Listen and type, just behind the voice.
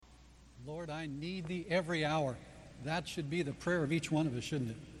Lord, I need thee every hour. That should be the prayer of each one of us,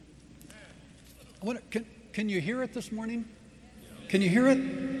 shouldn't it? Can you hear it this morning? Can you hear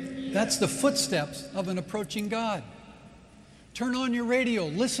it? That's the footsteps of an approaching God. Turn on your radio,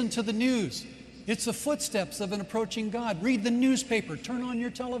 listen to the news. It's the footsteps of an approaching God. Read the newspaper, turn on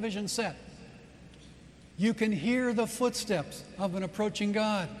your television set. You can hear the footsteps of an approaching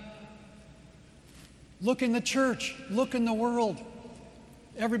God. Look in the church, look in the world.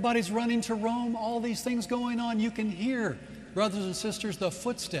 Everybody's running to Rome, all these things going on. You can hear, brothers and sisters, the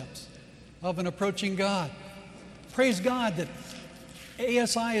footsteps of an approaching God. Praise God that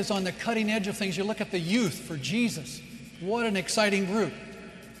ASI is on the cutting edge of things. You look at the youth for Jesus. What an exciting group.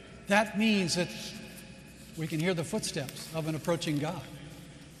 That means that we can hear the footsteps of an approaching God.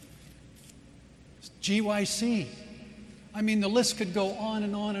 GYC. I mean, the list could go on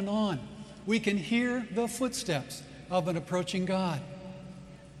and on and on. We can hear the footsteps of an approaching God.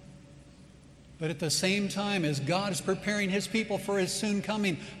 But at the same time, as God is preparing His people for His soon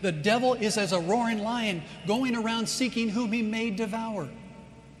coming, the devil is as a roaring lion going around seeking whom he may devour.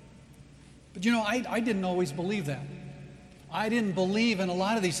 But you know, I didn't always believe that. I didn't believe in a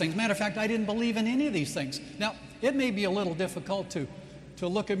lot of these things. Matter of fact, I didn't believe in any of these things. Now, it may be a little difficult to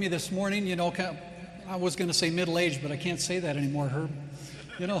look at me this morning, you know, I was going to say middle-aged, but I can't say that anymore, Herb.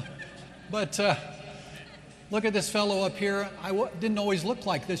 You know, but look at this fellow up here. I didn't always look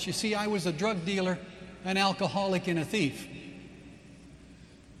like this. You see, I was a drug dealer, an alcoholic, and a thief.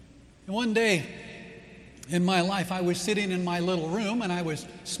 And one day in my life, I was sitting in my little room, and I was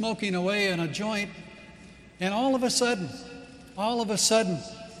smoking away in a joint, and all of a sudden,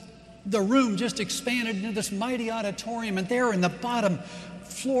 the room just expanded into this mighty auditorium, and there in the bottom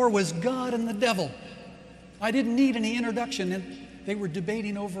floor was God and the devil. I didn't need any introduction, and they were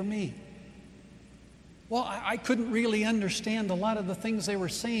debating over me. Well, I couldn't really understand a lot of the things they were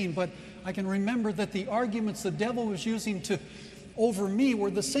saying, but I can remember that the arguments the devil was using over me were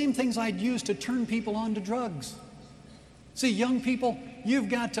the same things I'd use to turn people on to drugs. See, young people, you've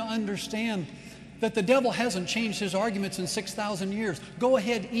got to understand that the devil hasn't changed his arguments in 6,000 years. Go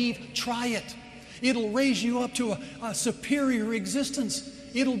ahead, Eve, try it. It'll raise you up to a superior existence.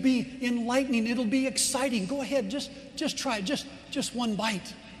 It'll be enlightening. It'll be exciting. Go ahead, just try it, just one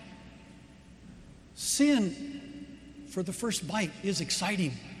bite. Sin, for the first bite, is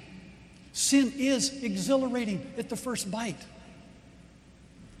exciting. Sin is exhilarating at the first bite.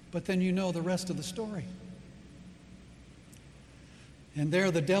 But then you know the rest of the story. And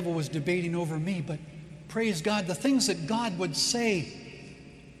there the devil was debating over me, but praise God, the things that God would say,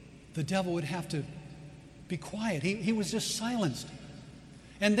 the devil would have to be quiet. He was just silenced.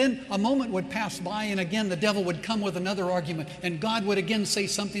 And then a moment would pass by, and again the devil would come with another argument, and God would again say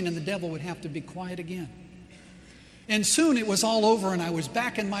something, and the devil would have to be quiet again. And soon it was all over, and I was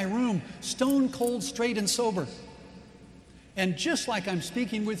back in my room, stone cold, straight and sober. And just like I'm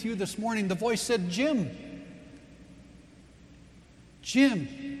speaking with you this morning, the voice said, Jim,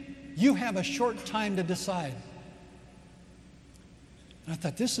 you have a short time to decide. And I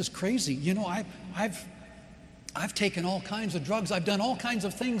thought, this is crazy. You know, I've taken all kinds of drugs. I've done all kinds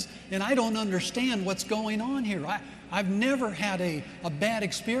of things, and I don't understand what's going on here. I've never had a bad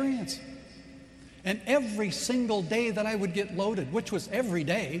experience. And every single day that I would get loaded, which was every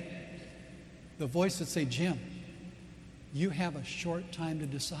day, the voice would say, Jim, you have a short time to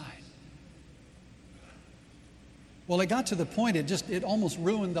decide. Well, it got to the point, it almost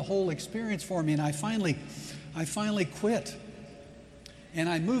ruined the whole experience for me, and I finally quit. And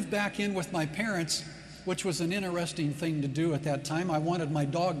I moved back in with my parents, which was an interesting thing to do at that time. I wanted my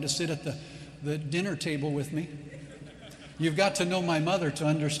dog to sit at the dinner table with me. You've got to know my mother to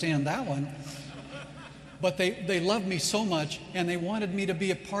understand that one. But they loved me so much, and they wanted me to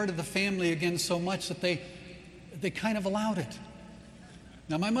be a part of the family again so much that they kind of allowed it.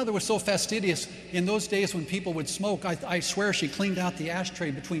 Now, my mother was so fastidious. In those days when people would smoke, I swear she cleaned out the ashtray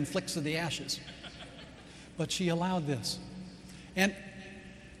between flicks of the ashes. But she allowed this.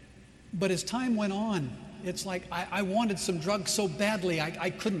 But as time went on, it's like I wanted some drugs so badly. I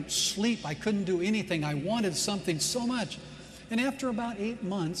couldn't sleep. I couldn't do anything. I wanted something so much. And after about 8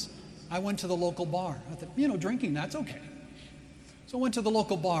 months, I went to the local bar. I thought, drinking, that's okay. So I went to the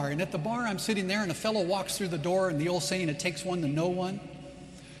local bar. And at the bar, I'm sitting there, and a fellow walks through the door, and the old saying, it takes one to know one.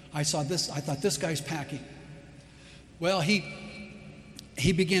 I thought, this guy's packing. Well, he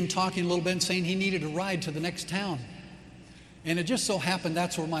began talking a little bit and saying he needed a ride to the next town. And it just so happened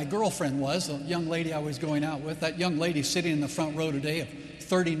that's where my girlfriend was, a young lady I was going out with. That young lady sitting in the front row today of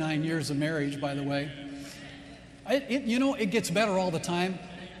 39 years of marriage, by the way. It gets better all the time.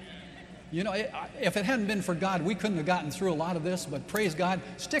 You know, if it hadn't been for God, we couldn't have gotten through a lot of this, but praise God,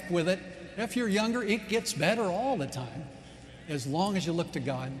 stick with it. If you're younger, it gets better all the time, as long as you look to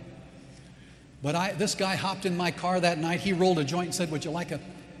God. But this guy hopped in my car that night. He rolled a joint and said, would you like a...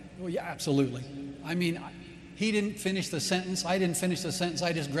 Oh, yeah, absolutely. I mean, he didn't finish the sentence. I didn't finish the sentence.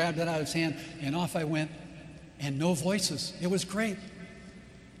 I just grabbed it out of his hand, and off I went. And no voices. It was great.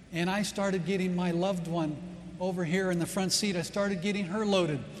 And I started getting my loved one over here in the front seat. I started getting her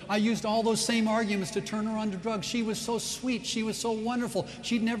loaded. I used all those same arguments to turn her on to drugs. She was so sweet. She was so wonderful.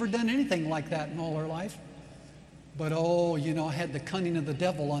 She'd never done anything like that in all her life. But oh, you know, I had the cunning of the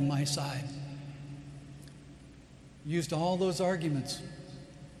devil on my side. Used all those arguments.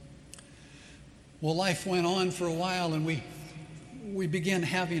 Well, life went on for a while, and we began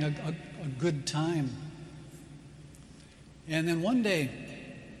having a good time. And then one day,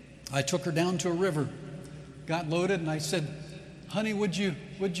 I took her down to a river, got loaded, and I said, honey, would you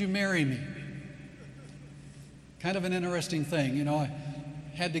marry me? Kind of an interesting thing, you know. I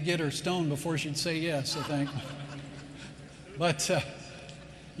had to get her stoned before she'd say yes, I think. But,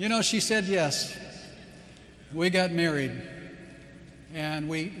 you know, she said yes. We got married, and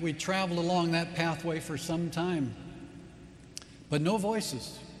we traveled along that pathway for some time. But no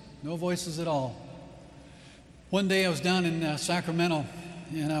voices at all. One day I was down in Sacramento,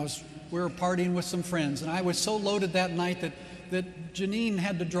 and we were partying with some friends, and I was so loaded that night that Janine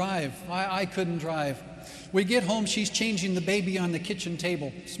had to drive. I couldn't drive. We get home, she's changing the baby on the kitchen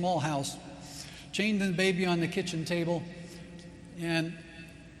table, small house, changing the baby on the kitchen table, and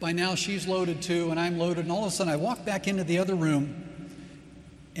by now she's loaded too, and I'm loaded, and all of a sudden I walk back into the other room,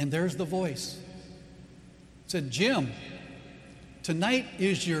 and there's the voice. It said, Jim, tonight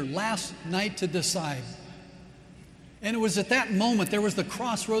is your last night to decide. And it was at that moment, there was the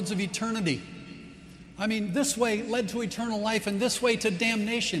crossroads of eternity. I mean, this way led to eternal life and this way to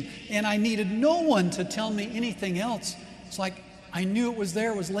damnation. And I needed no one to tell me anything else. It's like I knew it was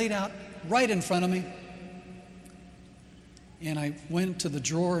there, it was laid out right in front of me. And I went to the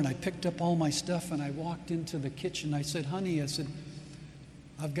drawer and I picked up all my stuff and I walked into the kitchen. I said, honey,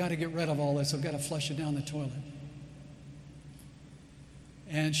 I've got to get rid of all this. I've got to flush it down the toilet.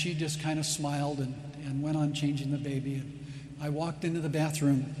 And she just kind of smiled and went on changing the baby. And I walked into the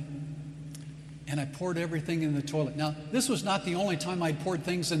bathroom and I poured everything in the toilet. Now, this was not the only time I'd poured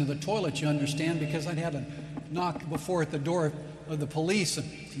things into the toilet, you understand, because I'd had a knock before at the door of the police,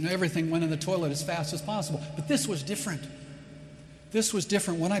 and everything went in the toilet as fast as possible. But this was different. This was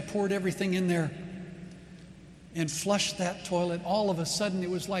different. When I poured everything in there and flushed that toilet, all of a sudden it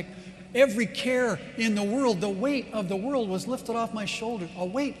was like every care in the world, the weight of the world was lifted off my shoulders. A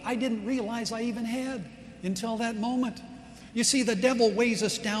weight I didn't realize I even had until that moment. You see, the devil weighs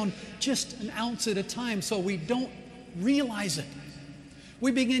us down just an ounce at a time so we don't realize it.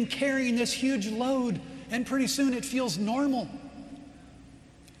 We begin carrying this huge load, and pretty soon it feels normal.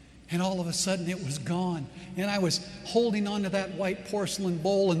 And all of a sudden it was gone. And I was holding onto that white porcelain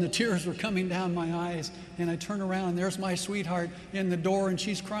bowl, and the tears were coming down my eyes. And I turn around, and there's my sweetheart in the door, and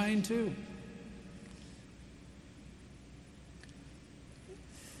she's crying too.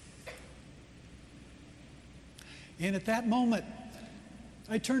 And at that moment,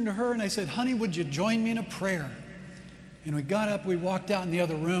 I turned to her and I said, honey, would you join me in a prayer? And we got up, we walked out in the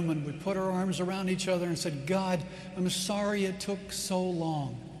other room, and we put our arms around each other and said, God, I'm sorry it took so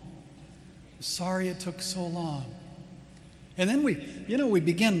long. Sorry it took so long. And then we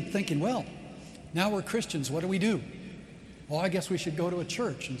begin thinking, well, now we're Christians, what do we do? Well, I guess we should go to a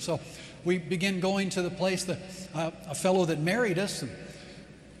church. And so we begin going to the place that a fellow that married us.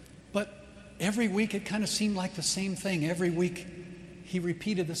 But every week it kind of seemed like the same thing. Every week he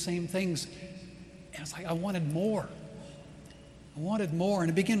repeated the same things. And it's like I wanted more. I wanted more.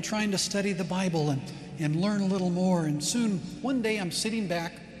 And I began trying to study the Bible and learn a little more. And soon, one day I'm sitting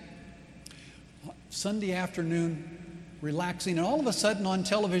back, Sunday afternoon, relaxing, and all of a sudden on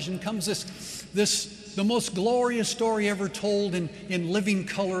television comes the most glorious story ever told in living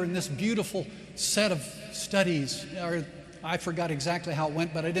color in this beautiful set of studies. Or I forgot exactly how it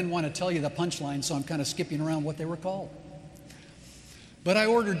went, but I didn't want to tell you the punchline, so I'm kind of skipping around what they were called. But I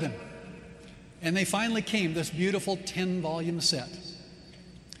ordered them, and they finally came, this beautiful 10-volume set.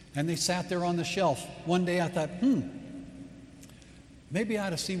 And they sat there on the shelf. One day I thought, maybe I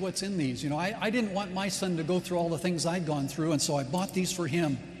ought to see what's in these. You know, I didn't want my son to go through all the things I'd gone through, and so I bought these for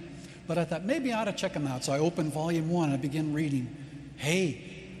him. But I thought, maybe I ought to check them out. So I opened volume 1, and I began reading. Hey,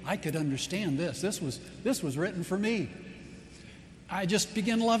 I could understand this. This was written for me. I just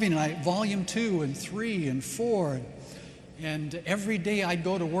began loving it. Volume 2 and 3 and 4. And every day I'd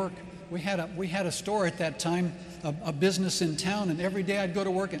go to work. We had a store at that time a business in town, and every day I'd go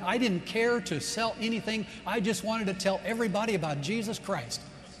to work, and I didn't care to sell anything. I just wanted to tell everybody about Jesus Christ.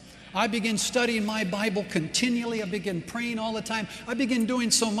 I began studying my Bible continually. I began praying all the time. I began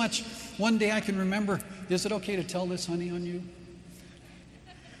doing so much. One day I can remember, is it okay to tell this, honey, on you?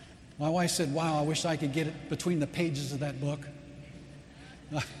 My wife said, wow, I wish I could get it between the pages of that book.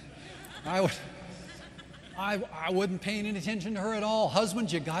 I wasn't paying any attention to her at all.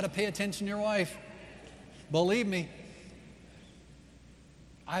 Husbands, you got to pay attention to your wife. Believe me.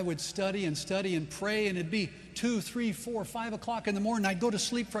 I would study and pray, and it'd be 2, 3, 4, 5 o'clock in the morning. I'd go to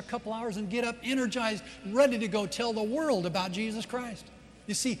sleep for a couple hours and get up energized, ready to go tell the world about Jesus Christ.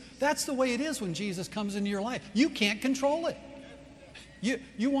 You see, that's the way it is when Jesus comes into your life. You can't control it.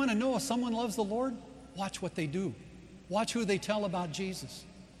 You want to know if someone loves the Lord? Watch what they do. Watch who they tell about Jesus.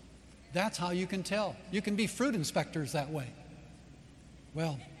 That's how you can tell. You can be fruit inspectors that way.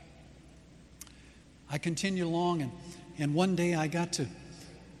 Well, I continued along, and one day I got to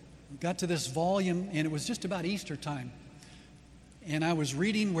this volume, and it was just about Easter time. And I was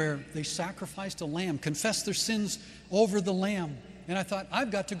reading where they sacrificed a lamb, confessed their sins over the lamb. And I thought, I've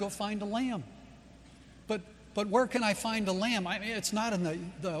got to go find a lamb. But where can I find a lamb? I mean, it's not in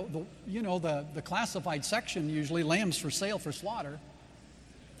the classified section usually, lambs for sale for slaughter.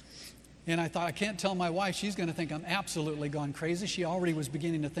 And I thought, I can't tell my wife. She's going to think I'm absolutely gone crazy. She already was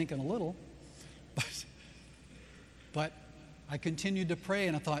beginning to think a little. But I continued to pray,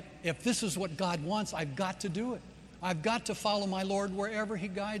 and I thought, if this is what God wants, I've got to do it. I've got to follow my Lord wherever He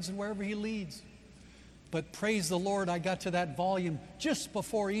guides and wherever He leads. But praise the Lord, I got to that volume just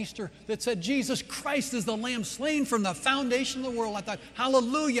before Easter that said, Jesus Christ is the Lamb slain from the foundation of the world. I thought,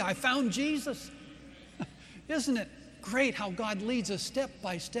 hallelujah, I found Jesus. Isn't it great how God leads us step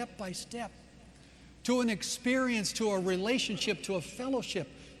by step by step to an experience, to a relationship, to a fellowship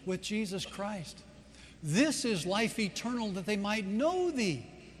with Jesus Christ? This is life eternal, that they might know Thee,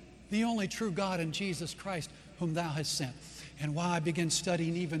 the only true God, and Jesus Christ, whom Thou hast sent. And while I began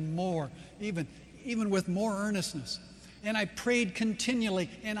studying even more, even with more earnestness, and I prayed continually,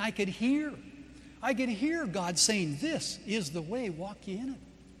 and I could hear God saying, this is the way, walk ye in it.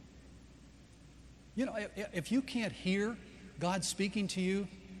 You know, if you can't hear God speaking to you,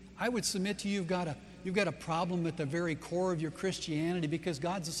 I would submit to you, you've got a problem at the very core of your Christianity, because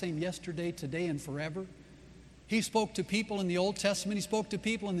God's the same yesterday, today, and forever. He spoke to people in the Old Testament, He spoke to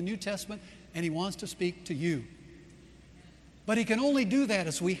people in the New Testament, and He wants to speak to you. But He can only do that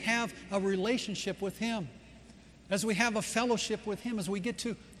as we have a relationship with Him, as we have a fellowship with Him, as we get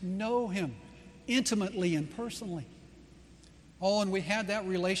to know Him intimately and personally. Oh, and we had that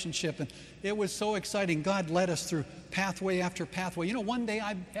relationship, and it was so exciting. God led us through pathway after pathway. You know, one day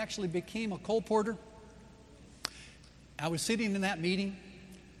I actually became a colporteur. I was sitting in that meeting,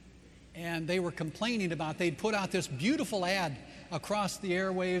 and they were complaining about, they'd put out this beautiful ad across the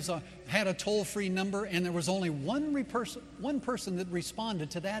airwaves, had a toll-free number, and there was only one person that responded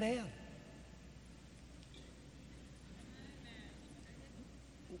to that ad.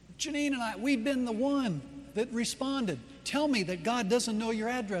 Janine and I, we've been the one that responded. Tell me that God doesn't know your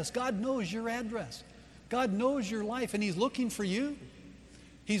address. God knows your address. God knows your life, and He's looking for you.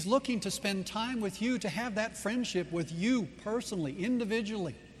 He's looking to spend time with you, to have that friendship with you personally,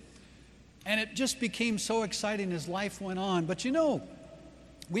 individually. And it just became so exciting as life went on. But you know,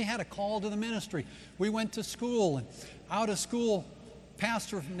 we had a call to the ministry. We went to school, and out of school,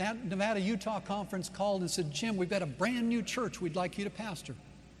 pastor from Nevada-Utah conference called and said, Jim, we've got a brand new church we'd like you to pastor.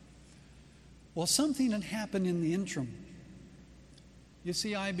 Well, something had happened in the interim. You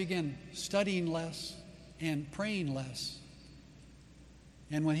see, I began studying less and praying less.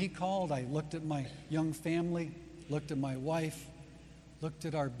 And when he called, I looked at my young family, looked at my wife, looked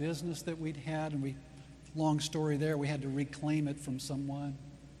at our business that we'd had, and long story there, we had to reclaim it from someone.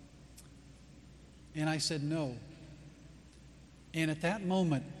 And I said no. And at that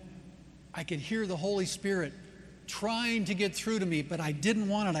moment, I could hear the Holy Spirit trying to get through to me, but I didn't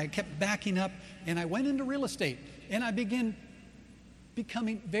want it. I kept backing up, and I went into real estate, and I began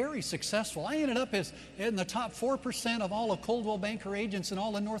becoming very successful. I ended up as in the top 4% of all of Coldwell Banker agents in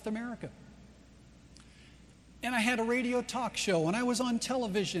all of North America. And I had a radio talk show, and I was on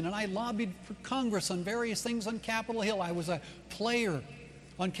television, and I lobbied for Congress on various things on Capitol Hill. I was a player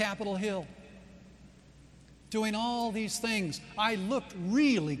on Capitol Hill, doing all these things. I looked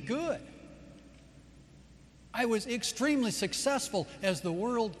really good. I was extremely successful as the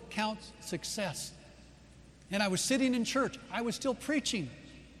world counts success. And I was sitting in church. I was still preaching,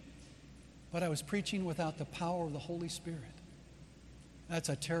 but I was preaching without the power of the Holy Spirit. That's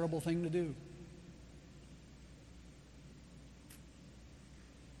a terrible thing to do.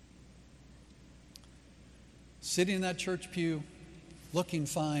 sitting in that church pew, looking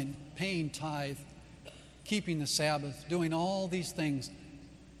fine, paying tithe, keeping the Sabbath, doing all these things,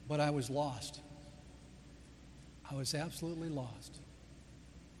 but I was lost. I was absolutely lost.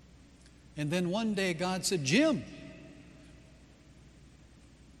 And then one day God said, Jim.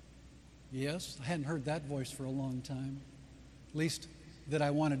 Yes, I hadn't heard that voice for a long time, at least that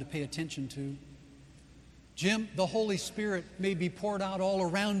I wanted to pay attention to. Jim, the Holy Spirit may be poured out all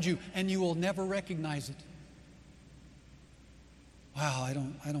around you and you will never recognize it. Wow, I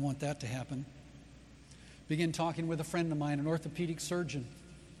don't want that to happen. Began talking with a friend of mine, an orthopedic surgeon.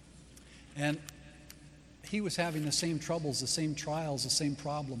 And he was having the same troubles, the same trials, the same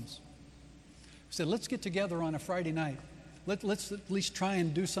problems. He said, let's get together on a Friday night. Let's at least try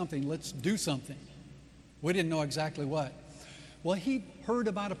and do something. Let's do something. We didn't know exactly what. Well, he heard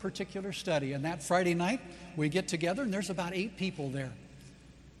about a particular study, and that Friday night we get together, and there's about 8 people there.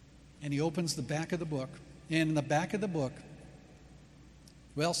 And he opens the back of the book. And in the back of the book,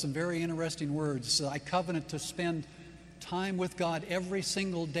 well, some very interesting words. It says, I covenant to spend time with God every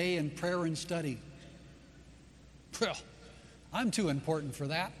single day in prayer and study. Well, I'm too important for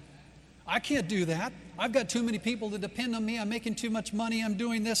that. I can't do that. I've got too many people that depend on me. I'm making too much money. I'm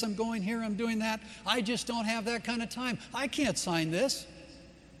doing this. I'm going here. I'm doing that. I just don't have that kind of time. I can't sign this.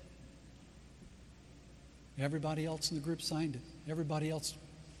 Everybody else in the group signed it. Everybody else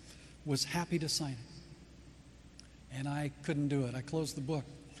was happy to sign it. And I couldn't do it. I closed the book.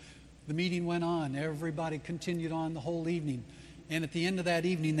 The meeting went on. Everybody continued on the whole evening. And at the end of that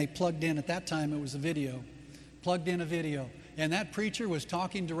evening, they plugged in. At that time, it was a video. Plugged in a video. And that preacher was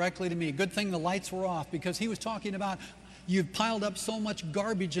talking directly to me. Good thing the lights were off, because he was talking about you've piled up so much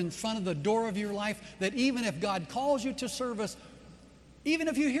garbage in front of the door of your life that even if God calls you to service, even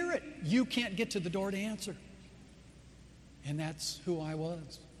if you hear it, you can't get to the door to answer. And that's who I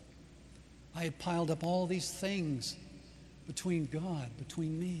was. I had piled up all these things between God,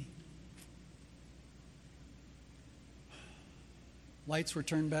 between me. Lights were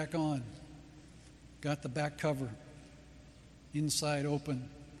turned back on. Got the back cover. Inside open.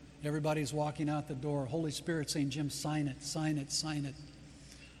 Everybody's walking out the door. Holy Spirit saying, Jim, sign it, sign it, sign it.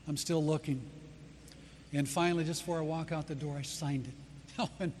 I'm still looking. And finally, just before I walk out the door, I signed it. Oh,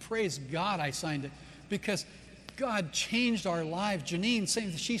 and praise God I signed it, because God changed our lives. Janine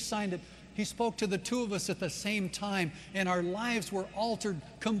saying that she signed it. He spoke to the 2 of us at the same time, and our lives were altered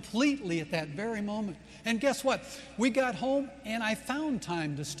completely at that very moment. And guess what? We got home, and I found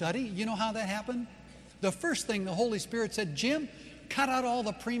time to study. You know how that happened? The first thing the Holy Spirit said, Jim, cut out all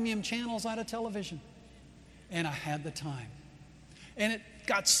the premium channels out of television. And I had the time. And it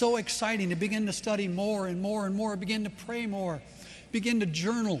got so exciting to begin to study more and more and more, begin to pray more, begin to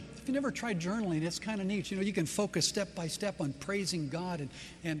journal. If you never tried journaling, it's kind of neat. You know, you can focus step by step on praising God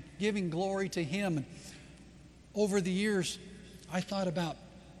and giving glory to Him. And over the years, I thought about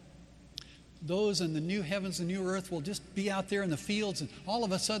those in the new heavens and new earth will just be out there in the fields, and all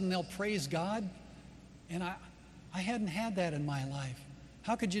of a sudden they'll praise God. And I hadn't had that in my life.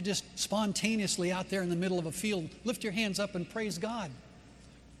 How could you just spontaneously out there in the middle of a field lift your hands up and praise God?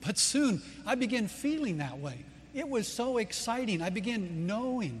 But soon I began feeling that way. It was so exciting. I began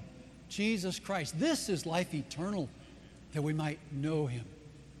knowing Jesus Christ. This is life eternal, that we might know Him.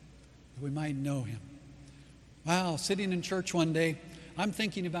 That we might know Him. Wow, sitting in church one day, I'm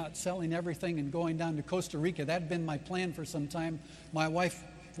thinking about selling everything and going down to Costa Rica. That had been my plan for some time. My wife,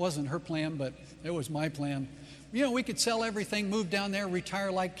 wasn't her plan, but it was my plan. You know, we could sell everything, move down there,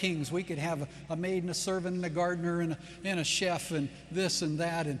 retire like kings. We could have a maid and a servant and a gardener and a chef and this and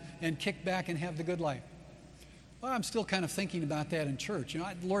that and kick back and have the good life. Well, I'm still kind of thinking about that in church. You know,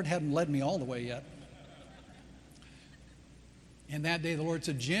 the Lord hadn't led me all the way yet. And that day the Lord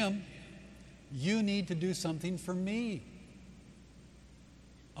said, Jim, you need to do something for me.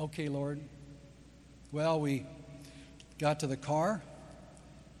 Okay, Lord. Well, we got to the car.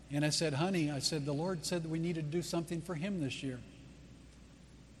 And I said, honey, the Lord said that we needed to do something for Him this year.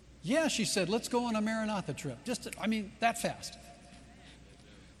 Yeah, she said, let's go on a Maranatha trip. That fast.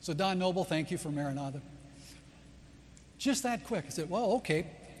 So Don Noble, thank you for Maranatha. Just that quick. I said, well, okay.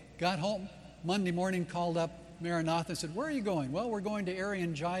 Got home. Monday morning, called up Maranatha and said, where are you going? Well, we're going to Ayer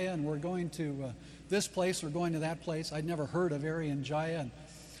and Jaya, and we're going to this place, we're going to that place. I'd never heard of Ayer and Jaya, and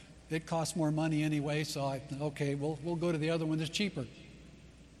it costs more money anyway, so we'll go to the other one that's cheaper.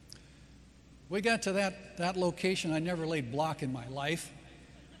 We got to that location. I never laid block in my life.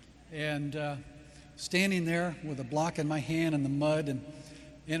 And standing there with a block in my hand in the mud, and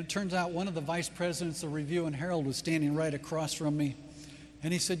it turns out one of the vice presidents of Review and Herald was standing right across from me.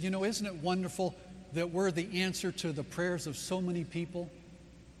 And he said, you know, isn't it wonderful that we're the answer to the prayers of so many people?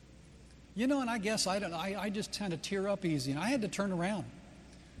 You know, and I guess I just kind of tear up easy. And I had to turn around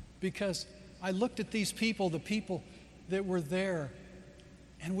because I looked at these people, the people that were there,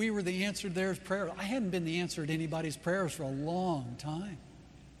 and we were the answer to their prayer. I hadn't been the answer to anybody's prayers for a long time.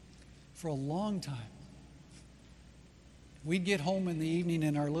 For a long time. We'd get home in the evening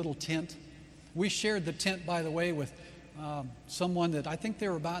in our little tent. We shared the tent, by the way, with someone that I think they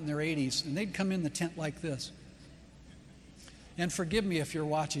were about in their 80s, and they'd come in the tent like this. And forgive me if you're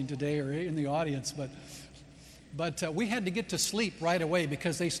watching today or in the audience, but we had to get to sleep right away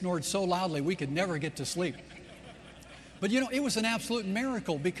because they snored so loudly we could never get to sleep. But you know, it was an absolute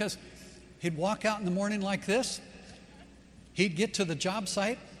miracle because he'd walk out in the morning like this, he'd get to the job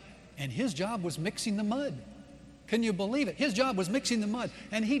site, and his job was mixing the mud. Can you believe it? His job was mixing the mud,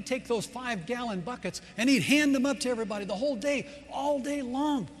 and he'd take those 5-gallon buckets and he'd hand them up to everybody the whole day, all day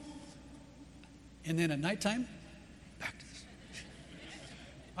long. And then at nighttime, back to this.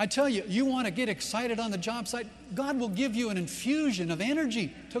 I tell you, you want to get excited on the job site, God will give you an infusion of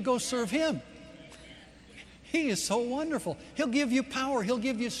energy to go serve Him. He is so wonderful. He'll give you power. He'll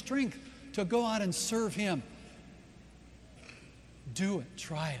give you strength to go out and serve Him. Do it.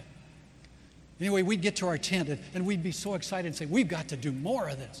 Try it. Anyway, we'd get to our tent and we'd be so excited and say, we've got to do more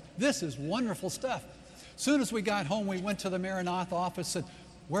of this. This is wonderful stuff. As soon as we got home, we went to the Maranatha office and said,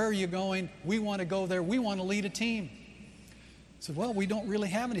 where are you going? We want to go there. We want to lead a team. I said, well, we don't really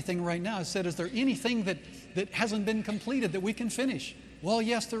have anything right now. I said, is there anything that hasn't been completed that we can finish? Well,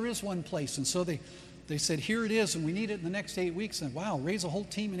 yes, there is one place. And so they said, here it is, and we need it in the next 8 weeks. And wow, raise a whole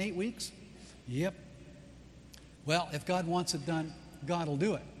team in 8 weeks? Yep. Well, if God wants it done, God will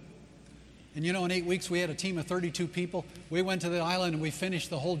do it. And you know, in 8 weeks, we had a team of 32 people. We went to the island and we finished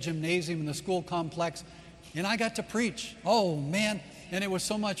the whole gymnasium and the school complex. And I got to preach. Oh, man. And it was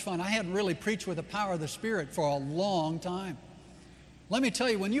so much fun. I hadn't really preached with the power of the Spirit for a long time. Let me tell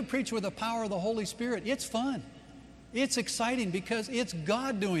you, when you preach with the power of the Holy Spirit, it's fun. It's exciting because it's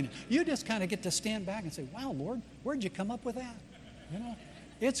God doing it. You just kind of get to stand back and say, wow, Lord, where'd you come up with that? You know,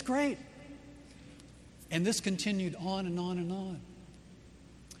 it's great. And this continued on and on and on.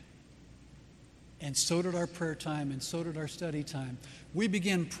 And so did our prayer time, and so did our study time. We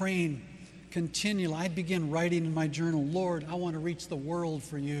began praying continually. I began writing in my journal, Lord, I want to reach the world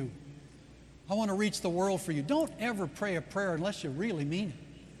for you. I want to reach the world for you. Don't ever pray a prayer unless you really mean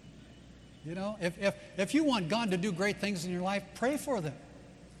it. You know, if you want God to do great things in your life, pray for them.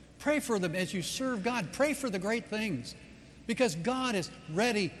 Pray for them as you serve God. Pray for the great things because God is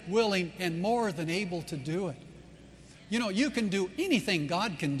ready, willing, and more than able to do it. You know, you can do anything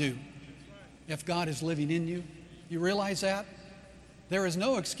God can do if God is living in you. You realize that? There is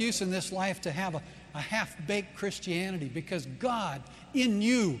no excuse in this life to have a half-baked Christianity because God in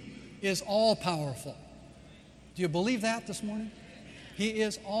you is all-powerful. Do you believe that this morning? He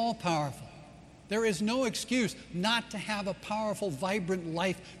is all-powerful. There is no excuse not to have a powerful, vibrant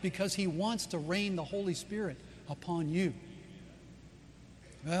life because He wants to rain the Holy Spirit upon you.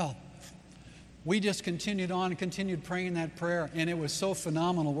 Well, we just continued on and continued praying that prayer, and it was so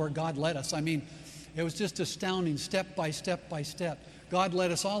phenomenal where God led us. I mean, it was just astounding, step by step by step. God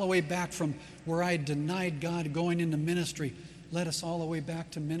led us all the way back from where I denied God going into ministry, led us all the way back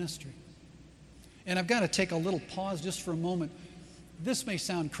to ministry. And I've got to take a little pause just for a moment. This may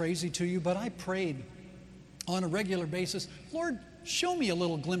sound crazy to you, but I prayed on a regular basis, Lord, show me a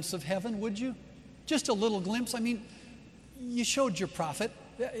little glimpse of heaven, would you? Just a little glimpse. I mean, you showed your prophet.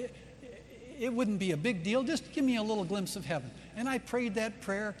 It wouldn't be a big deal. Just give me a little glimpse of heaven. And I prayed that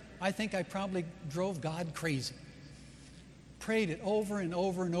prayer. I think I probably drove God crazy. Prayed it over and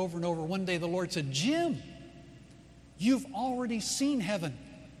over and over and over. One day the Lord said, Jim, you've already seen heaven.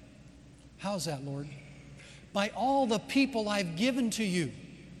 How's that, Lord? By all the people I've given to you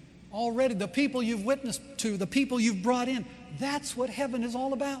already, the people you've witnessed to, the people you've brought in. That's what heaven is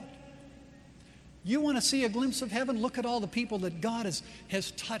all about. You want to see a glimpse of heaven? Look at all the people that God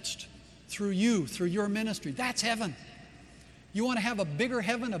has touched through you, through your ministry. That's heaven. You want to have a bigger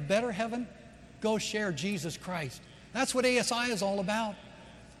heaven, a better heaven? Go share Jesus Christ. That's what ASI is all about.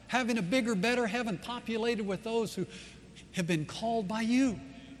 Having a bigger, better heaven populated with those who have been called by you.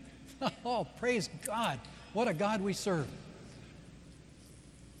 Oh, praise God. What a God we serve.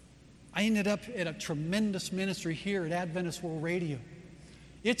 I ended up at a tremendous ministry here at Adventist World Radio.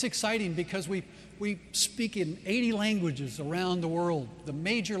 It's exciting because we speak in 80 languages around the world, the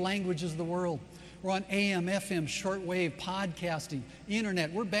major languages of the world. We're on AM, FM, shortwave, podcasting,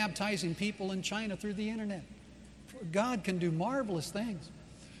 internet. We're baptizing people in China through the internet. God can do marvelous things.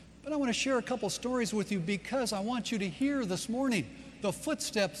 But I want to share a couple stories with you because I want you to hear this morning the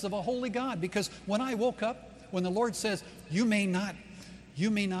footsteps of a holy God. Because when I woke up, when the Lord says, you may not You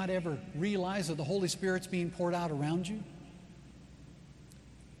may not ever realize that the Holy Spirit's being poured out around you.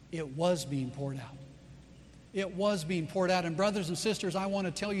 It was being poured out. It was being poured out. And brothers and sisters, I want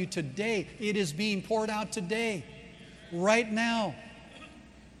to tell you today, it is being poured out today, right now.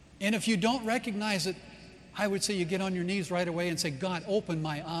 And if you don't recognize it, I would say you get on your knees right away and say, God, open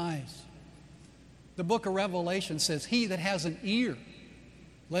my eyes. The book of Revelation says, he that has an ear,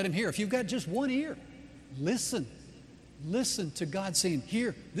 let him hear. If you've got just one ear, listen. Listen to God saying,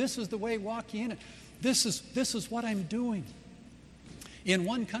 here, this is the way, walk ye in it. This is what I'm doing. In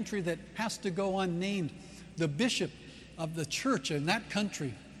one country that has to go unnamed, the bishop of the church in that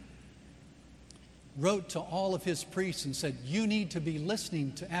country wrote to all of his priests and said, you need to be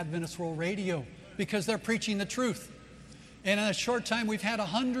listening to Adventist World Radio because they're preaching the truth. And in a short time, we've had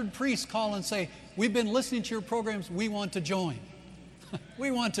 100 priests call and say, we've been listening to your programs, we want to join.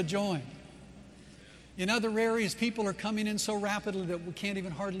 We want to join. In other areas, people are coming in so rapidly that we can't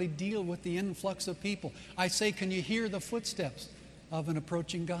even hardly deal with the influx of people. I say, can you hear the footsteps of an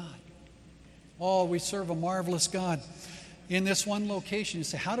approaching God? Oh, we serve a marvelous God. In this one location, you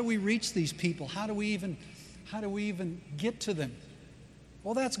say, how do we reach these people? How do we even get to them?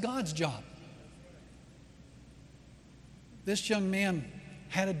 Well, that's God's job. This young man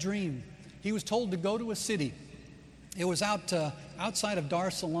had a dream. He was told to go to a city. It was outside of Dar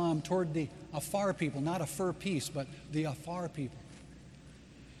es Salaam toward the Afar people, not a fur piece, but the Afar people.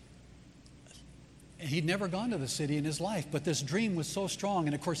 He'd never gone to the city in his life, but this dream was so strong.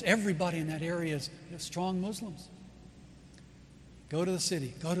 And of course, everybody in that area is strong Muslims. Go to the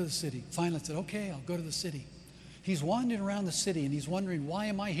city, go to the city. Finally said, okay, I'll go to the city. He's wandering around the city and he's wondering, why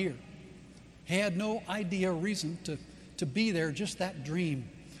am I here? He had no idea or reason to be there, just that dream.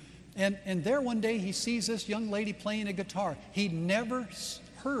 And there one day he sees this young lady playing a guitar. He'd never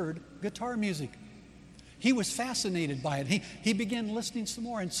heard guitar music. He was fascinated by it. He began listening some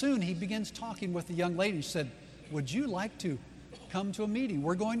more, and soon he begins talking with the young lady. He said, would you like to come to a meeting?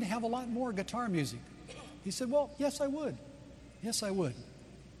 We're going to have a lot more guitar music. He said, well, yes, I would. Yes, I would.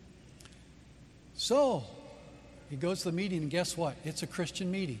 So he goes to the meeting, and guess what? It's a Christian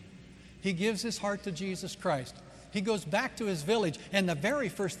meeting. He gives his heart to Jesus Christ. He goes back to his village, and the very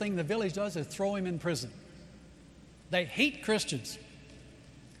first thing the village does is throw him in prison. They hate Christians.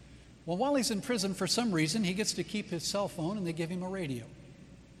 Well, while he's in prison, for some reason, he gets to keep his cell phone, and they give him a radio.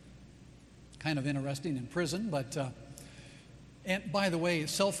 Kind of interesting in prison, but... and by the way,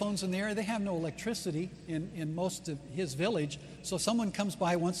 cell phones in the area, they have no electricity in most of his village, so someone comes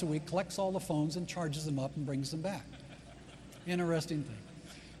by once a week, collects all the phones, and charges them up and brings them back. Interesting thing.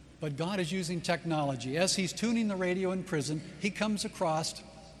 But God is using technology. As he's tuning the radio in prison, he comes across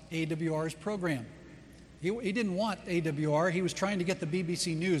AWR's program. He didn't want AWR. He was trying to get the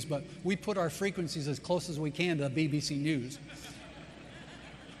BBC News, but we put our frequencies as close as we can to BBC News.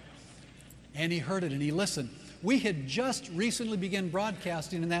 And he heard it and he listened. We had just recently begun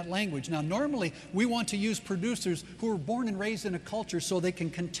broadcasting in that language. Now, normally, we want to use producers who were born and raised in a culture so they can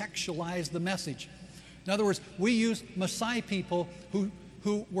contextualize the message. In other words, we use Maasai people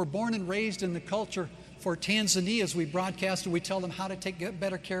who were born and raised in the culture. For Tanzania, as we broadcast, we tell them how to get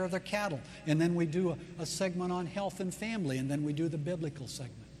better care of their cattle. And then we do a segment on health and family, and then we do the biblical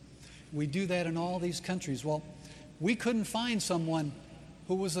segment. We do that in all these countries. Well, we couldn't find someone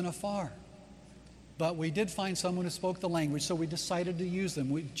who was an Afar, but we did find someone who spoke the language, so we decided to use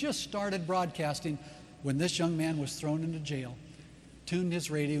them. We just started broadcasting when this young man was thrown into jail, tuned his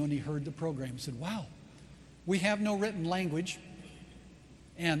radio, and he heard the program. He said, wow, we have no written language,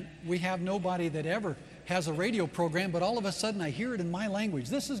 and we have nobody that ever has a radio program, but all of a sudden I hear it in my language.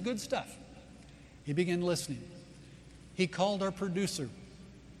 This is good stuff. He began listening. He called our producer.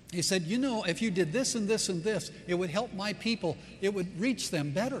 He said, you know, if you did this and this and this, it would help my people. It would reach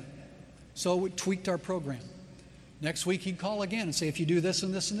them better. So we tweaked our program. Next week he'd call again and say, if you do this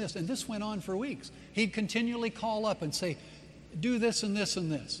and this and this. And this went on for weeks. He'd continually call up and say, do this and this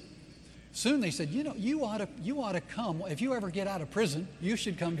and this. Soon they said, you know, you ought to come. If you ever get out of prison, you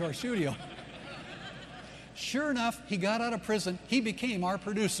should come to our studio. Sure enough, he got out of prison. He became our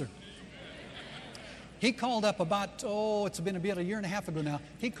producer. He called up about, it's been about a year and a half ago now.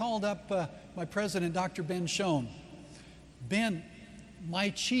 He called up my president, Dr. Ben Schoen. Ben,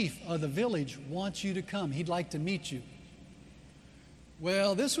 my chief of the village wants you to come. He'd like to meet you.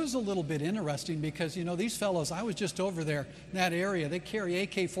 Well, this was a little bit interesting because, you know, these fellows, I was just over there in that area. They carry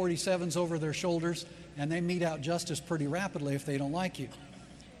AK-47s over their shoulders, and they mete out justice pretty rapidly if they don't like you.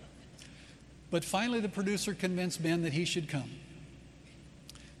 But finally, the producer convinced Ben that he should come.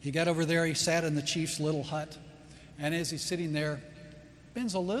 He got over there, he sat in the chief's little hut, and as he's sitting there,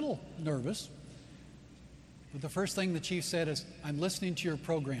 Ben's a little nervous. But the first thing the chief said is, I'm listening to your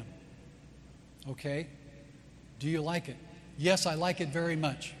program. Okay? Do you like it? Yes, I like it very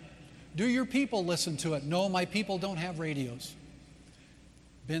much. Do your people listen to it? No, my people don't have radios.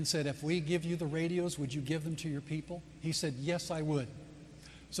 Ben said, if we give you the radios, would you give them to your people? He said, yes, I would.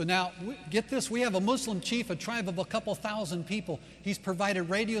 So now, get this, we have a Muslim chief, a tribe of a couple thousand people. He's provided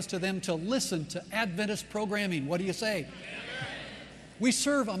radios to them to listen to Adventist programming. What do you say? We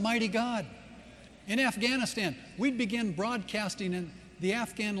serve a mighty God. In Afghanistan, we'd begin broadcasting in the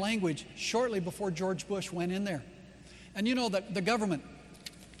Afghan language shortly before George Bush went in there. And you know that the government,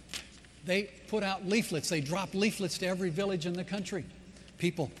 they put out leaflets. They dropped leaflets to every village in the country.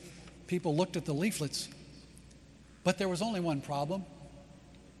 People looked at the leaflets, but there was only one problem.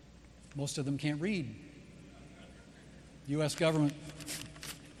 Most of them can't read. U.S. government.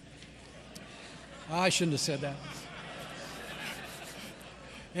 I shouldn't have said that.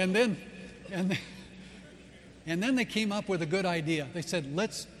 And then they came up with a good idea. They said,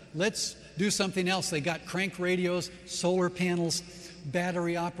 let's do something else. They got crank radios, solar panels,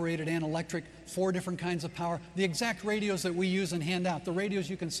 battery operated and electric, 4 different kinds of power, the exact radios that we use and hand out, the radios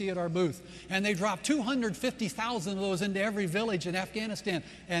you can see at our booth. And they dropped 250,000 of those into every village in Afghanistan.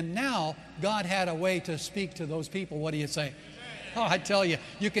 And now God had a way to speak to those people. What do you say? Oh, I tell you,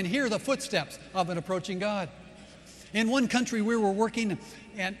 you can hear the footsteps of an approaching God. In one country we were working,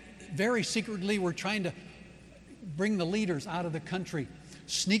 and very secretly we're trying to bring the leaders out of the country,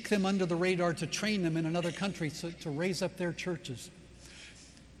 sneak them under the radar to train them in another country to raise up their churches.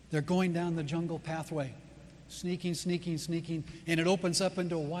 They're going down the jungle pathway, sneaking, and it opens up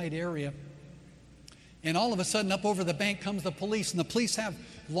into a wide area. And all of a sudden, up over the bank comes the police, and the police have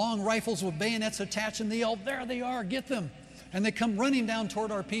long rifles with bayonets attached, and they yell, there they are, get them. And they come running down toward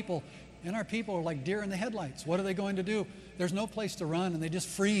our people, and our people are like deer in the headlights. What are they going to do? There's no place to run, and they just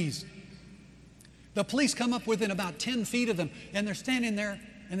freeze. The police come up within about 10 feet of them, and they're standing there,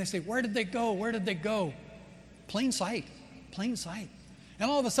 and they say, where did they go? Where did they go? Plain sight, plain sight. And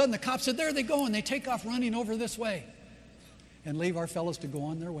all of a sudden, the cops said, there they go, and they take off running over this way and leave our fellows to go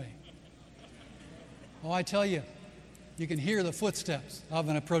on their way. Oh, I tell you, you can hear the footsteps of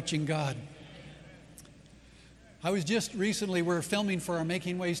an approaching God. I was just recently, we were filming for our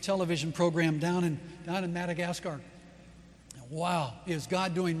Making Waves television program down in Madagascar. Wow, is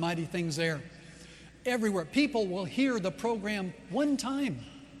God doing mighty things there. Everywhere. People will hear the program one time,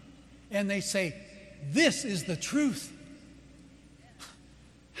 and they say, this is the truth.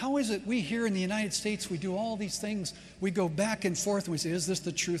 How is it we here in the United States, we do all these things, we go back and forth and we say, is this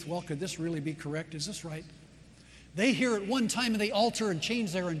the truth? Well, could this really be correct? Is this right? They hear it one time and they alter and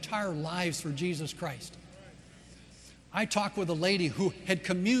change their entire lives for Jesus Christ. I talked with a lady who had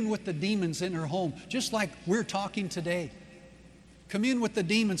communed with the demons in her home, just like we're talking today. Communed with the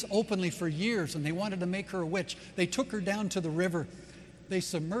demons openly for years, and they wanted to make her a witch. They took her down to the river. They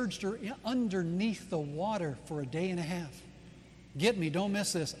submerged her underneath the water for a day and a half. Get me, don't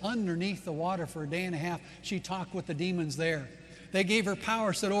miss this. Underneath the water for a day and a half, she talked with the demons there. They gave her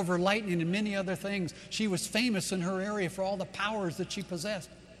power, set over lightning and many other things. She was famous in her area for all the powers that she possessed.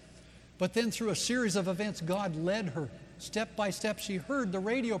 But then through a series of events, God led her step by step. She heard the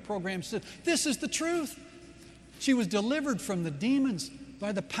radio program, said, this is the truth. She was delivered from the demons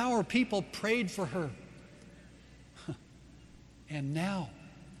by the power. People prayed for her. And now,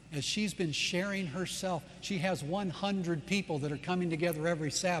 as she's been sharing herself, she has 100 people that are coming together every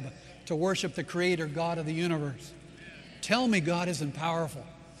Sabbath to worship the Creator God of the universe. Tell me God isn't powerful.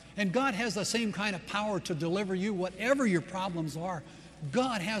 And God has the same kind of power to deliver you, whatever your problems are.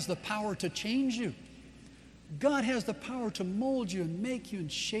 God has the power to change you. God has the power to mold you and make you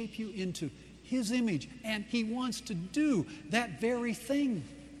and shape you into His image. And He wants to do that very thing.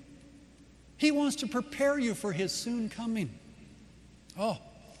 He wants to prepare you for His soon coming. Oh,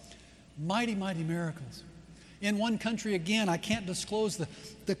 mighty, mighty miracles. In one country, again, I can't disclose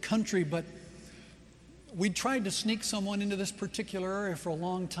the country, but we tried to sneak someone into this particular area for a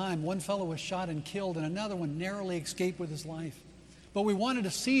long time. One fellow was shot and killed, and another one narrowly escaped with his life. But we wanted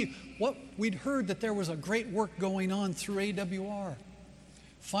to see what we'd heard, that there was a great work going on through AWR.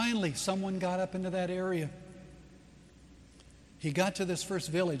 Finally, someone got up into that area. He got to this first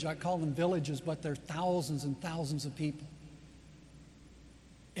village. I call them villages, but there are thousands and thousands of people.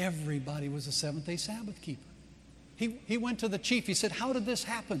 Everybody was a Seventh-day Sabbath keeper. He went to the chief. He said, how did this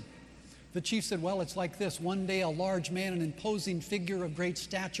happen? The chief said, well, it's like this. One day a large man, an imposing figure of great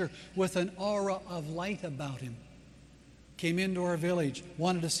stature with an aura of light about him, came into our village,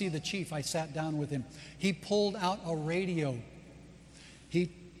 wanted to see the chief. I sat down with him. He pulled out a radio.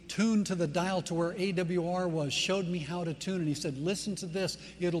 He tuned to the dial to where AWR was, showed me how to tune, and he said, listen to this.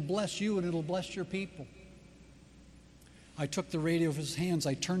 It'll bless you and it'll bless your people. I took the radio from his hands.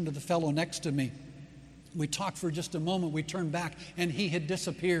 I turned to the fellow next to me. We talked for just a moment. We turned back, and he had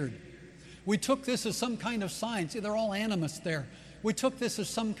disappeared. We took this as some kind of sign. See, they're all animists there. We took this as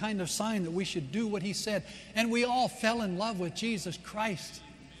some kind of sign that we should do what he said. And we all fell in love with Jesus Christ.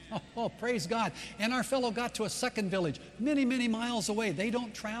 Oh, praise God. And our fellow got to a second village, many, many miles away. They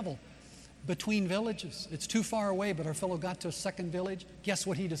don't travel between villages. It's too far away, but our fellow got to a second village. Guess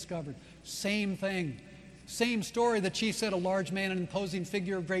what he discovered? Same thing. Same story. The chief said a large man, an imposing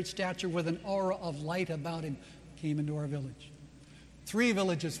figure of great stature with an aura of light about him came into our village. 3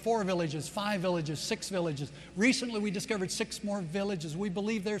 villages, 4 villages, 5 villages, 6 villages. Recently we discovered 6 more villages. We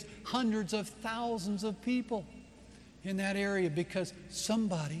believe there's hundreds of thousands of people in that area because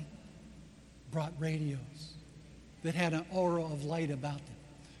somebody brought radios that had an aura of light about them.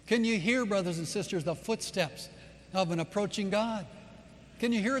 Can you hear, brothers and sisters, the footsteps of an approaching God?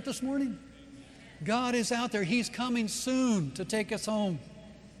 Can you hear it this morning? God is out there. He's coming soon to take us home.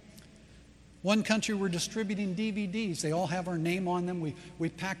 One country, we're distributing DVDs. They all have our name on them. We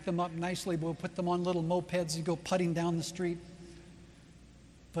pack them up nicely. We'll put them on little mopeds and go putting down the street.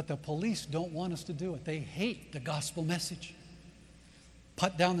 But the police don't want us to do it. They hate the gospel message.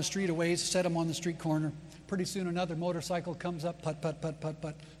 Putt down the street a ways, set them on the street corner. Pretty soon another motorcycle comes up, putt, putt, putt, putt,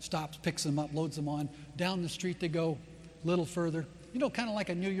 putt, stops, picks them up, loads them on. Down the street they go, a little further. You know, kind of like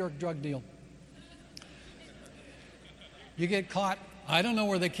a New York drug deal. You get caught. I don't know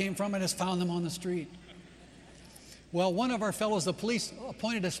where they came from. I just found them on the street. Well, one of our fellows, the police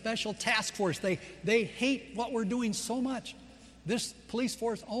appointed a special task force. They hate what we're doing so much. This police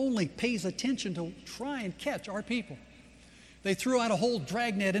force only pays attention to try and catch our people. They threw out a whole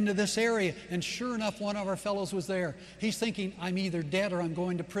dragnet into this area, and sure enough, one of our fellows was there. He's thinking, I'm either dead or I'm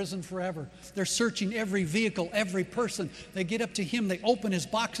going to prison forever. They're searching every vehicle, every person. They get up to him, they open his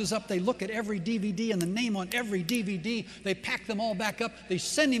boxes up, they look at every DVD and the name on every DVD. They pack them all back up, they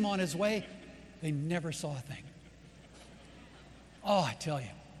send him on his way. They never saw a thing. Oh, I tell you,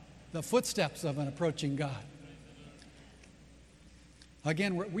 the footsteps of an approaching God.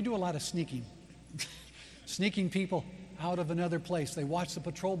 Again, we do a lot of sneaking. Sneaking people out of another place. They watch the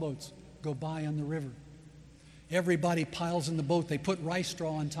patrol boats go by on the river. Everybody piles in the boat. They put rice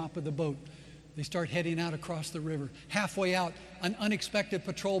straw on top of the boat. They start heading out across the river. Halfway out, an unexpected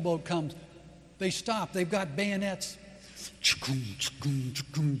patrol boat comes. They stop. They've got bayonets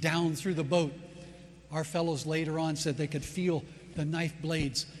down through the boat. Our fellows later on said they could feel the knife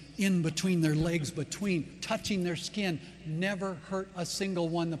blades in between their legs, touching their skin. Never hurt a single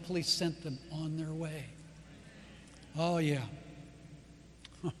one. The police sent them on their way. Oh, yeah.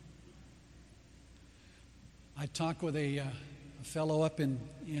 I talked with a fellow up in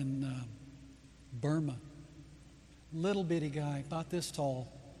Burma. Little bitty guy, about this tall,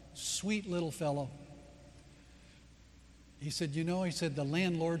 sweet little fellow. He said, the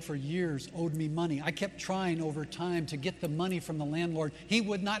landlord for years owed me money. I kept trying over time to get the money from the landlord. He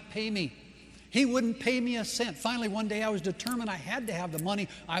would not pay me. He wouldn't pay me a cent. Finally, one day I was determined I had to have the money.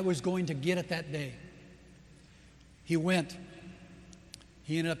 I was going to get it that day. He went.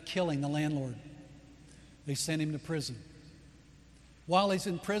 He ended up killing the landlord. They sent him to prison. While he's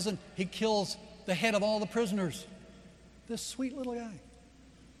in prison, he kills the head of all the prisoners. This sweet little guy.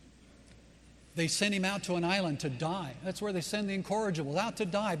 They sent him out to an island to die. That's where they send the incorrigibles, out to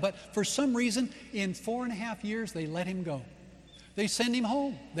die. But for some reason, in 4.5 years, they let him go. They send him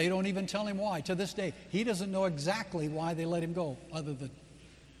home. They don't even tell him why. To this day, he doesn't know exactly why they let him go, other than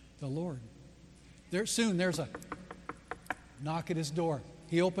the Lord. Soon there's a knock at his door.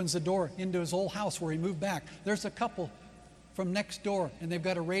 He opens the door into his old house where he moved back. There's a couple from next door, and they've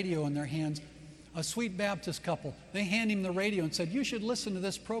got a radio in their hands. A sweet Baptist couple. They hand him the radio and said, you should listen to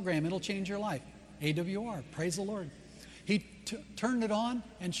this program. It'll change your life. AWR. Praise the Lord. He turned it on,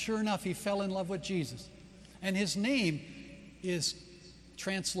 and sure enough, he fell in love with Jesus. And his name is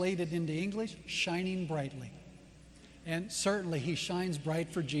translated into English, Shining Brightly. And certainly he shines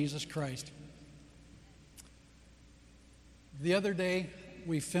bright for Jesus Christ. The other day,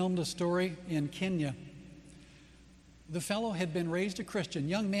 we filmed a story in Kenya. The fellow had been raised a Christian,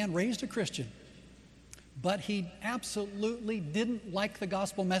 young man raised a Christian, but he absolutely didn't like the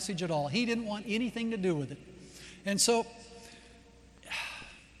gospel message at all. He didn't want anything to do with it. And so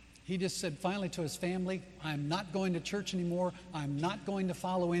he just said finally to his family, I'm not going to church anymore. I'm not going to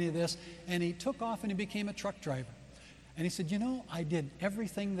follow any of this. And he took off and he became a truck driver. And he said, I did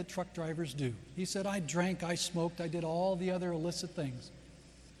everything that truck drivers do. He said, I drank, I smoked, I did all the other illicit things.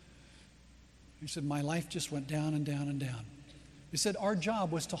 He said, my life just went down and down and down. He said, our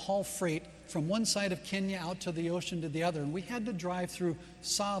job was to haul freight from one side of Kenya out to the ocean to the other, and we had to drive through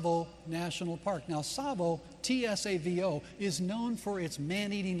Tsavo National Park. Now, Tsavo, T-S-A-V-O, is known for its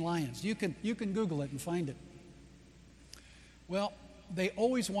man-eating lions. You can Google it and find it. Well, they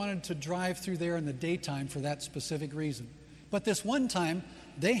always wanted to drive through there in the daytime for that specific reason. But this one time,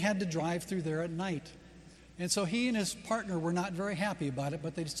 they had to drive through there at night. And so he and his partner were not very happy about it,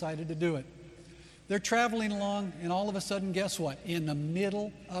 but they decided to do it. They're traveling along, and all of a sudden, guess what? In the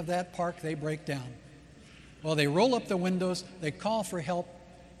middle of that park, they break down. Well, they roll up the windows, they call for help,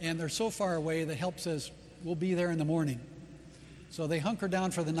 and they're so far away, the help says, we'll be there in the morning. So they hunker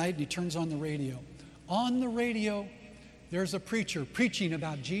down for the night, and he turns on the radio. On the radio, there's a preacher preaching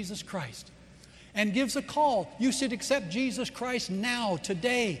about Jesus Christ and gives a call. You should accept Jesus Christ now,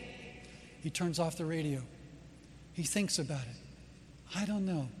 today. He turns off the radio. He thinks about it. I don't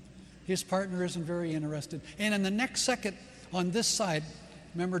know. His partner isn't very interested. And in the next second, on this side,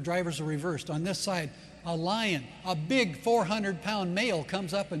 remember drivers are reversed, on this side, a lion, a big 400-pound male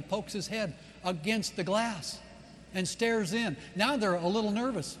comes up and pokes his head against the glass and stares in. Now they're a little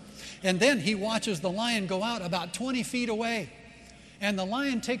nervous. And then he watches the lion go out about 20 feet away. And the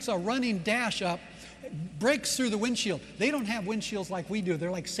lion takes a running dash up, breaks through the windshield. They don't have windshields like we do.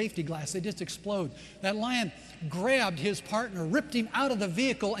 They're like safety glass. They just explode. That lion grabbed his partner, ripped him out of the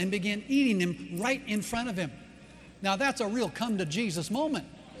vehicle, and began eating him right in front of him. Now that's a real come to Jesus moment.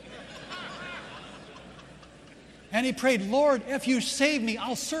 And he prayed, Lord, if you save me,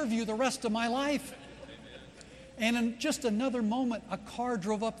 I'll serve you the rest of my life. And in just another moment, a car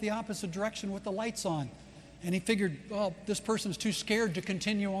drove up the opposite direction with the lights on. And he figured, well, this person's too scared to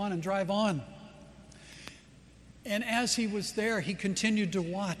continue on and drive on. And as he was there, he continued to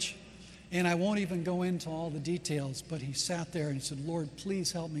watch. And I won't even go into all the details, but he sat there and he said, Lord,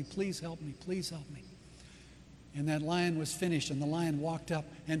 please help me, please help me, please help me. And that lion was finished, and the lion walked up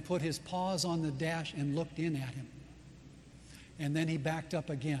and put his paws on the dash and looked in at him. And then he backed up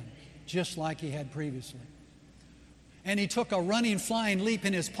again, just like he had previously. And he took a running, flying leap,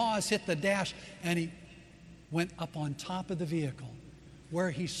 and his paws hit the dash, and he went up on top of the vehicle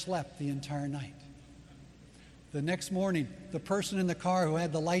where he slept the entire night. The next morning, the person in the car who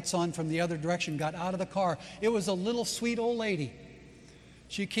had the lights on from the other direction got out of the car. It was a little sweet old lady.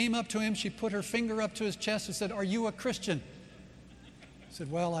 She came up to him, she put her finger up to his chest and said, are you a Christian? He said,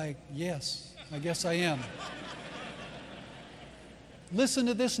 well, yes, I guess I am. Listen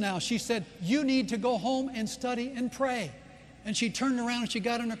to this now. She said, you need to go home and study and pray. And she turned around and she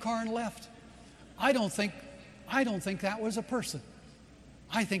got in her car and left. I don't think that was a person.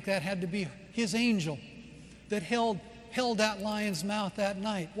 I think that had to be his angel that held that lion's mouth that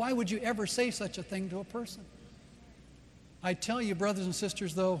night. Why would you ever say such a thing to a person? I tell you, brothers and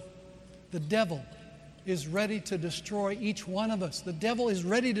sisters, though, the devil is ready to destroy each one of us. The devil is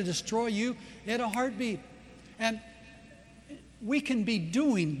ready to destroy you at a heartbeat. And we can be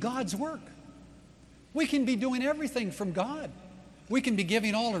doing God's work. We can be doing everything from God. We can be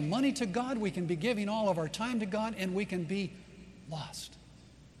giving all our money to God. We can be giving all of our time to God, and we can be lost.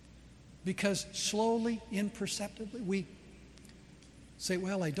 Because slowly, imperceptibly, we say,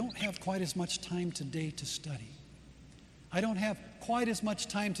 well, I don't have quite as much time today to study. I don't have quite as much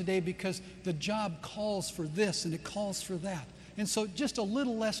time today because the job calls for this and it calls for that. And so just a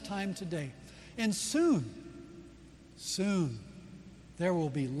little less time today. And soon, there will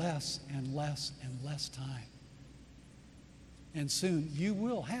be less and less and less time. And soon you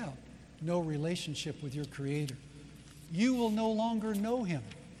will have no relationship with your Creator. You will no longer know Him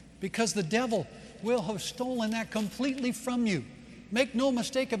because the devil will have stolen that completely from you. Make no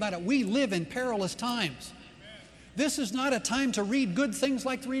mistake about it. We live in perilous times. This is not a time to read good things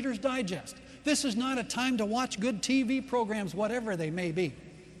like the Reader's Digest. This is not a time to watch good TV programs, whatever they may be.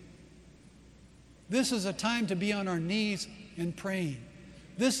 This is a time to be on our knees and praying.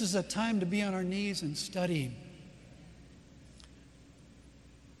 This is a time to be on our knees and studying.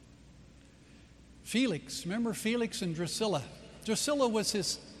 Felix, remember Felix and Drusilla? Drusilla was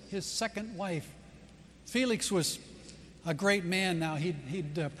his second wife. Felix was a great man now.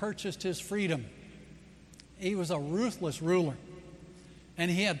 He'd purchased his freedom. He was a ruthless ruler. And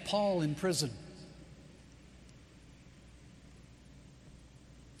he had Paul in prison.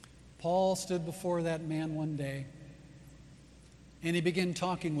 Paul stood before that man one day, and he began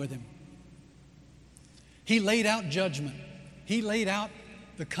talking with him. He laid out judgment. He laid out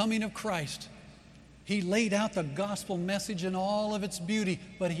the coming of Christ. He laid out the gospel message in all of its beauty,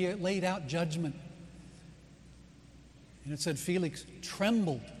 but he laid out judgment. And it said Felix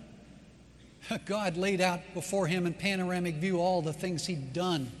trembled. God laid out before him in panoramic view all the things he'd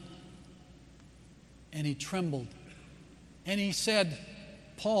done. And he trembled. And he said,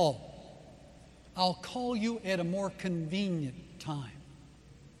 Paul, I'll call you at a more convenient time.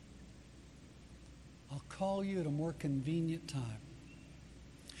 I'll call you at a more convenient time.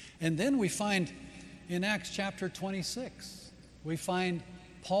 And then we find in Acts chapter 26, we find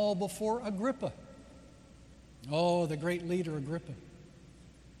Paul before Agrippa. Oh, the great leader Agrippa.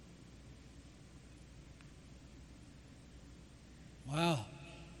 Wow,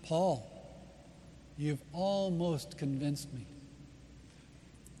 Paul, you've almost convinced me.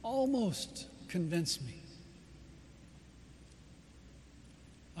 Almost convinced me.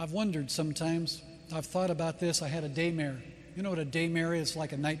 I've wondered sometimes, I've thought about this. I had a daymare. You know what a daymare is? It's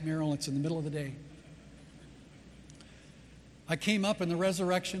like a nightmare, only it's in the middle of the day. I came up in the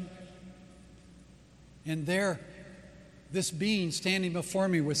resurrection, and there, this being standing before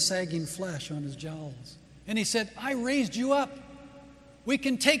me with sagging flesh on his jowls. And he said, I raised you up. We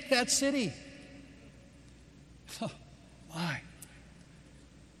can take that city. Oh, my.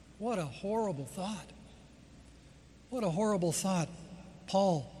 What a horrible thought. What a horrible thought.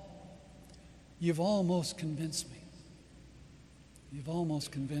 Paul, you've almost convinced me. You've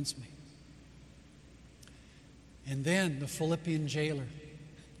almost convinced me. And then the Philippian jailer.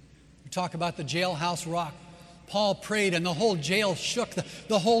 We talk about the jailhouse rock. Paul prayed and the whole jail shook.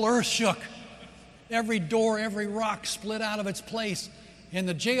 The whole earth shook. Every door, every rock split out of its place. And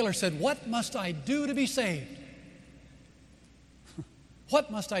the jailer said, what must I do to be saved?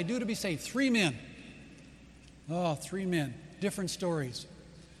 What must I do to be saved? 3 men. Oh, 3 men. Different stories.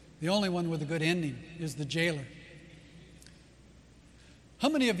 The only one with a good ending is the jailer. How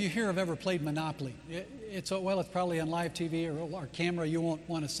many of you here have ever played Monopoly? It's probably on live TV or camera, you won't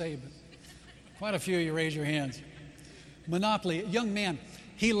want to say, but quite a few of you raise your hands. Monopoly, a young man,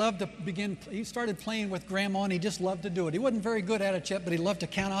 he started playing with Grandma, and he just loved to do it. He wasn't very good at it yet, but he loved to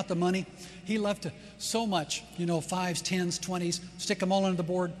count out the money. He loved to so much, 5s, 10s, 20s, stick them all on the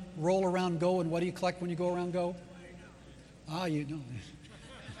board, roll around, go, and what do you collect when you go around, go? You know.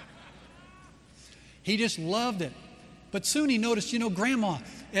 He just loved it. But soon he noticed, Grandma,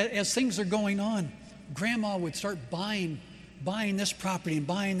 as things are going on, Grandma would start buying this property and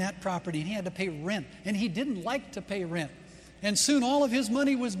buying that property, and he had to pay rent. And he didn't like to pay rent. And soon all of his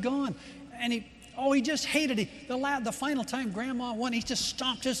money was gone. And he just hated it. The final time Grandma won, he just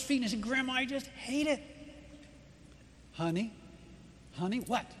stomped his feet and he said, Grandma, I just hate it. Honey,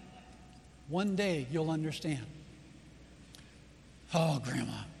 what? One day you'll understand. Oh,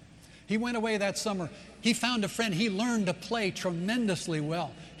 Grandma. He went away that summer. He found a friend. He learned to play tremendously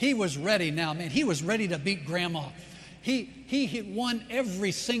well. He was ready now, man. He was ready to beat Grandma. He won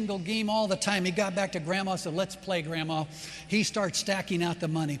every single game all the time. He got back to Grandma and said, let's play, Grandma. He starts stacking out the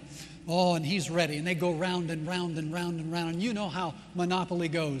money. Oh, and he's ready. And they go round and round and round and round. And you know how Monopoly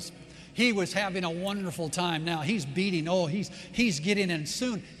goes. He was having a wonderful time now. He's beating. Oh, he's getting in.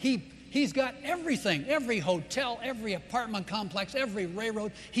 Soon he's got everything. Every hotel, every apartment complex, every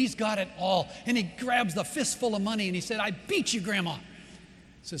railroad. He's got it all. And he grabs the fistful of money and he said, I beat you, Grandma.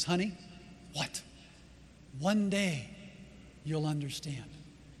 He says, honey, what? One day you'll understand.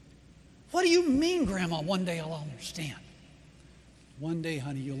 What do you mean, Grandma? One day I'll understand. One day,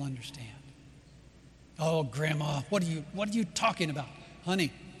 honey, you'll understand. Oh, Grandma, what are you talking about?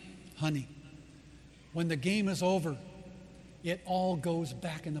 Honey, when the game is over, it all goes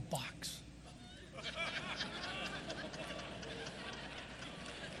back in the box.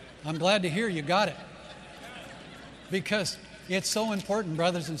 I'm glad to hear you got it. Because it's so important,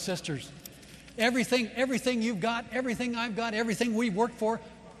 brothers and sisters. Everything you've got, everything I've got, everything we work for,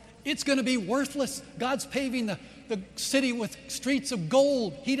 it's going to be worthless. God's paving the city with streets of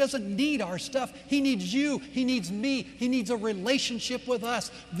gold. He doesn't need our stuff. He needs you. He needs me. He needs a relationship with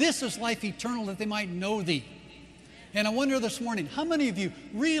us. This is life eternal, that they might know thee. And I wonder this morning, how many of you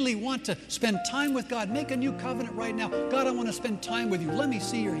really want to spend time with God? Make a new covenant right now. God, I want to spend time with you. Let me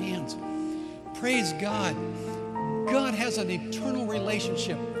see your hands. Praise God. God has an eternal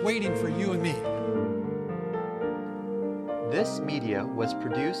relationship waiting for you and me. This media was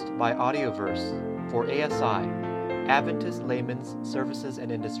produced by Audioverse for ASI, Adventist Layman's Services and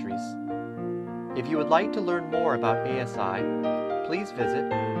Industries. If you would like to learn more about ASI, please visit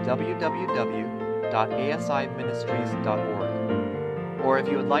www.asiministries.org. Or if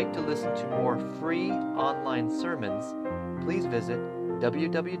you would like to listen to more free online sermons, please visit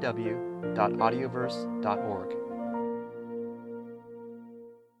www.audioverse.org.